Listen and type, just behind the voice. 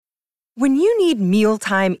When you need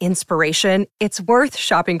mealtime inspiration, it's worth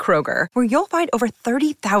shopping Kroger, where you'll find over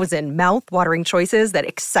 30,000 mouth-watering choices that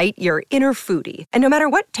excite your inner foodie. And no matter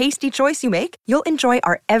what tasty choice you make, you'll enjoy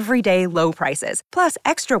our everyday low prices, plus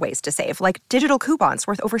extra ways to save, like digital coupons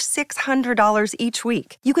worth over $600 each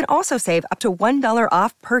week. You can also save up to $1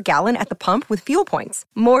 off per gallon at the pump with fuel points.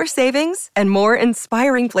 More savings and more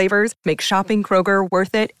inspiring flavors make shopping Kroger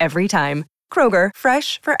worth it every time. Kroger,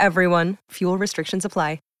 fresh for everyone. Fuel restrictions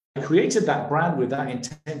apply. I created that brand with that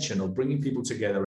intention of bringing people together